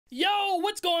Yo,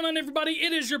 what's going on, everybody?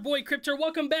 It is your boy Crypt here.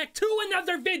 Welcome back to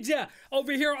another video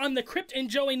over here on the Crypt and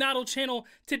Joey Noddle channel.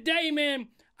 Today, man,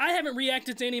 I haven't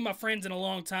reacted to any of my friends in a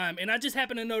long time, and I just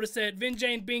happened to notice that Vin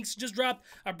and Bingx just dropped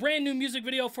a brand new music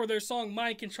video for their song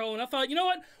Mind Control, and I thought, you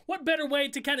know what better way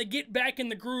to kind of get back in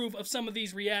the groove of some of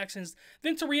these reactions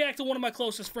than to react to one of my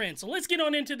closest friends. So let's get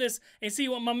on into this and see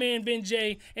what my man Vin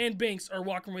and Bingx are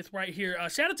walking with right here.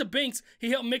 Shout out to Bingx.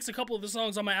 He helped mix a couple of the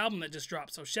songs on my album that just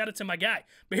dropped, so shout out to my guy.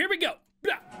 But here we go.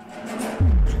 Blah.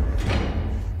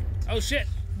 Oh shit,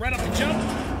 right off the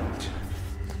jump.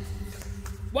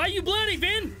 Why you bloody,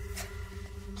 Vin?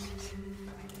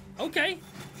 Okay.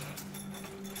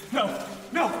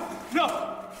 No.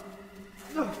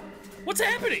 What's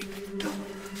happening?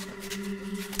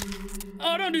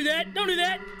 Oh, don't do that. Don't do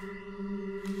that.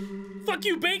 Fuck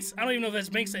you, Bingx. I don't even know if that's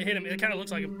Bingx that hit him. It kind of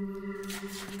looks like him.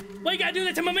 Why you gotta do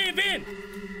that to my man, Vin?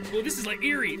 Oh, this is like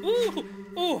eerie. Ooh,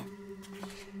 ooh.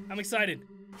 I'm excited.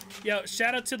 Yo,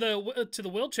 shout out to the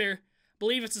wheelchair.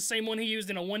 Believe it's the same one he used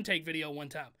in a one-take video one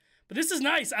time. But this is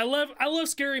nice. I love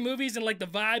scary movies and like the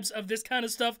vibes of this kind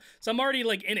of stuff. So I'm already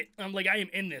like in it. I'm like, I am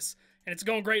in this. And it's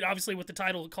going great, obviously, with the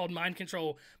title called Mind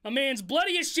Control. My man's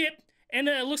bloody as shit. And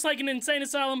it looks like an insane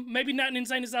asylum. Maybe not an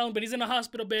insane asylum, but he's in a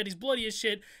hospital bed. He's bloody as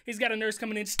shit. He's got a nurse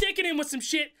coming in, sticking him with some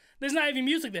shit. There's not even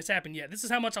music that's happened yet. This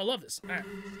is how much I love this. All right.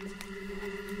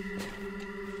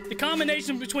 The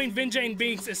combination between Vin and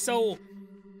Bingx is so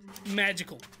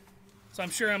magical. So I'm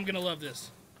sure I'm gonna love this.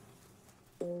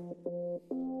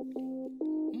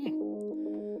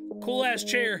 Cool ass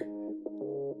chair.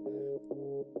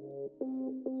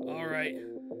 All right.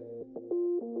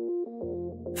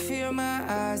 Fear my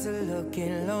eyes are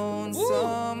looking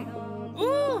lonesome. Ooh.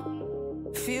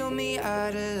 Ooh. Feel me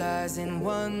idolizing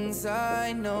ones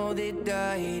I know they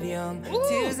died young. Ooh.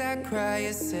 Tears I cry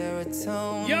are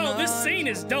serotonin. Yo, this scene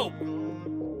is dope.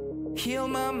 Heal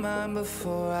my mind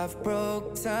before I've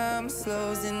broke. Time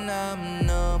slows and I'm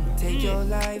numb. Take your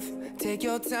life, take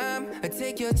your time, or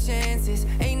take your chances.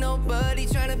 Ain't nobody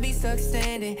trying to be stuck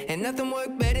standing, and nothing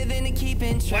work better than to keep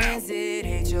in transit.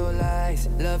 Hate your lies,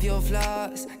 love your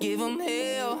flaws, give them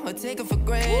hell or take them for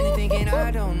granted. Thinking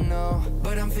I don't know,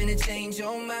 but I'm finna change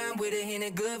your mind with a hint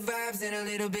of good vibes and a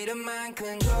little bit of mind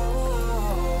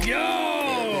control.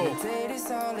 Yo! Meditate,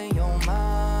 it's all in your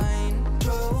mind.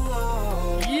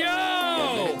 Yo!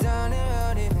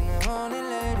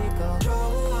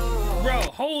 Bro,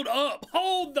 hold up.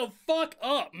 Hold the fuck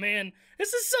up, man.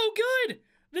 This is so good.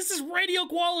 This is radio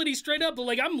quality straight up. But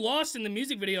like, I'm lost in the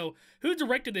music video. Who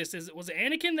directed this? Was it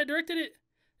Anakin that directed it?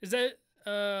 Is that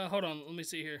hold on, let me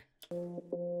see here.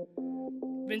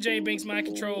 Vin and Bingx Mind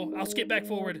Control. I'll skip back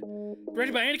forward.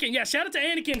 Directed by Anakin. Yeah, shout out to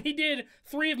Anakin. He did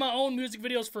 3 of my own music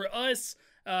videos for us.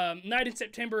 Night in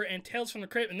September and Tales from the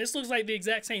Crypt, and this looks like the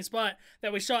exact same spot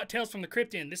that we shot Tales from the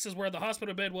Crypt in. This is where the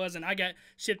hospital bed was, and I got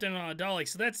shipped in on a dolly.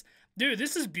 So that's, dude,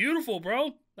 this is beautiful,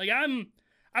 bro. Like, I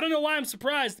don't know why I'm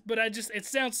surprised, but it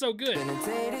sounds so good. Oh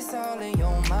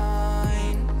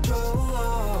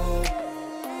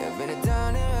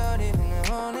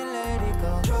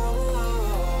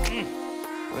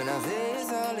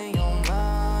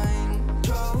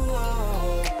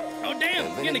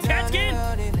damn, you getting a cat skin?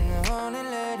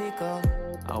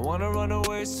 I wanna run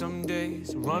away some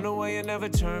days, run away and never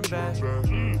turn back.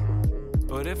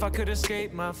 But if I could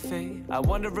escape my fate, I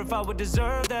wonder if I would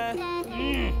deserve that.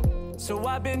 So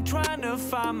I've been trying to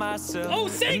find myself. Oh,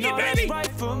 sing it, baby! That's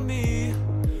right for me.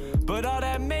 But all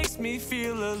that makes me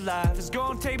feel alive is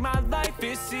gonna take my life,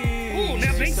 it seems. Ooh,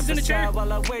 now Bingx is in the chair.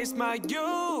 While I waste my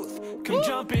youth, come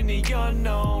jump in the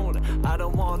unknown. I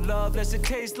don't want love unless it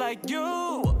tastes like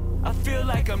you. I feel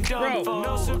like I'm done for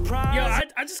no surprise. Yo,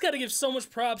 I just gotta give so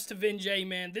much props to Vin J,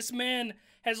 man. This man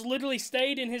has literally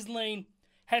stayed in his lane,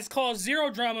 has caused zero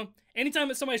drama. Anytime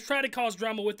that somebody's tried to cause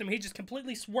drama with him, he just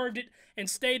completely swerved it and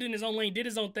stayed in his own lane, did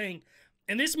his own thing.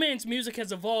 And this man's music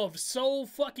has evolved so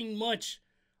fucking much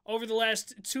over the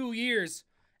last 2 years.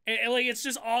 And like, it's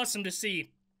just awesome to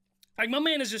see. Like, my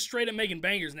man is just straight up making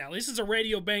bangers now. This is a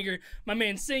radio banger. My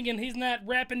man's singing. He's not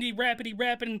rapping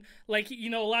like, you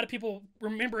know, a lot of people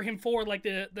remember him for, like,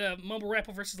 the mumble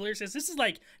rapper versus lyricist. This is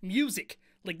like music.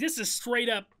 Like, this is straight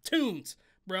up tunes.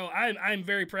 Bro, I'm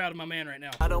very proud of my man right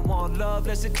now. I don't want love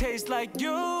unless it tastes like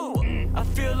you. I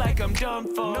feel like I'm done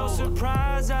for. No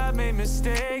surprise, I made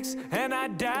mistakes, and I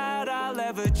doubt I'll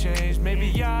ever change.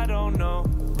 Maybe I don't know,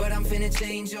 but I'm finna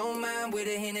change your mind with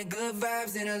a hint of good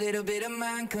vibes and a little bit of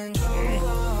mind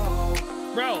control.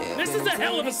 Bro, this is a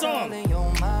hell of a song.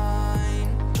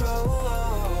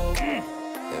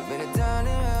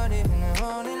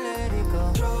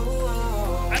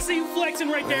 I see you flexing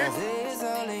right there.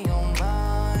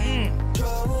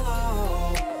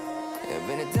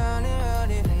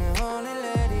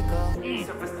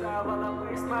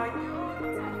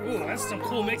 That's some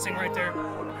cool mixing right there.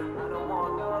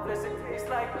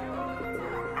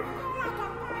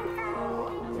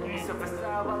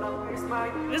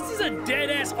 This is a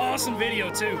dead-ass awesome video,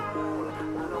 too.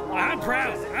 I'm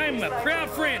proud. I'm a proud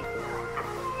friend.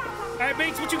 All right,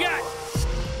 Bingx, what you got?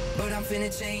 But I'm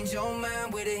finna change your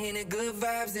mind with a hint of good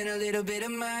vibes and a little bit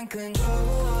of mind control.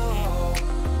 All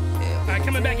right,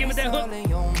 coming back in with that hook.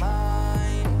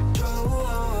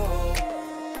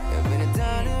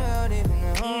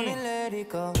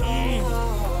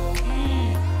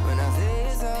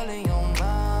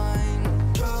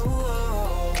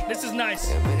 This is nice.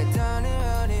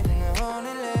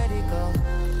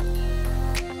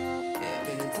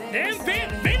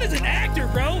 Damn, Vin is an actor,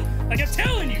 bro. Like I'm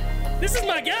telling you, this is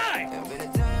my guy.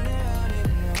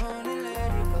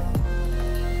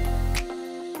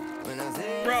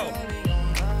 Bro.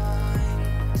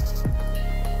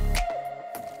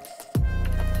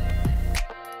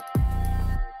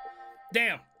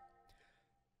 Damn.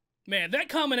 Man, that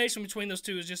combination between those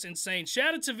two is just insane.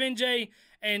 Shout out to Vin J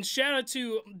and shout out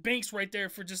to Bingx right there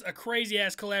for just a crazy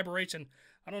ass collaboration.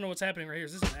 I don't know what's happening right here.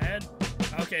 Is this an ad?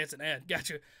 Okay, it's an ad.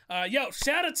 Gotcha. Yo,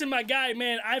 shout out to my guy,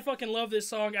 man. I fucking love this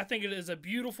song. I think it is a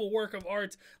beautiful work of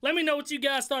art. Let me know what you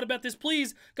guys thought about this.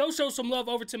 Please go show some love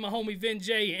over to my homie Vin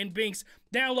J and Bingx.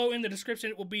 Down low in the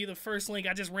description, it will be the first link.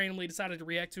 I just randomly decided to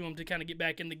react to him to kind of get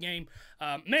back in the game.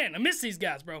 Man, I miss these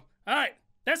guys, bro. All right.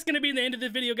 That's going to be the end of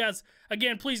this video, guys.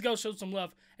 Again, please go show some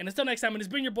love. And until next time, it has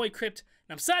been your boy Crypt,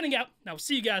 and I'm signing out, and I will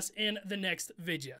see you guys in the next video.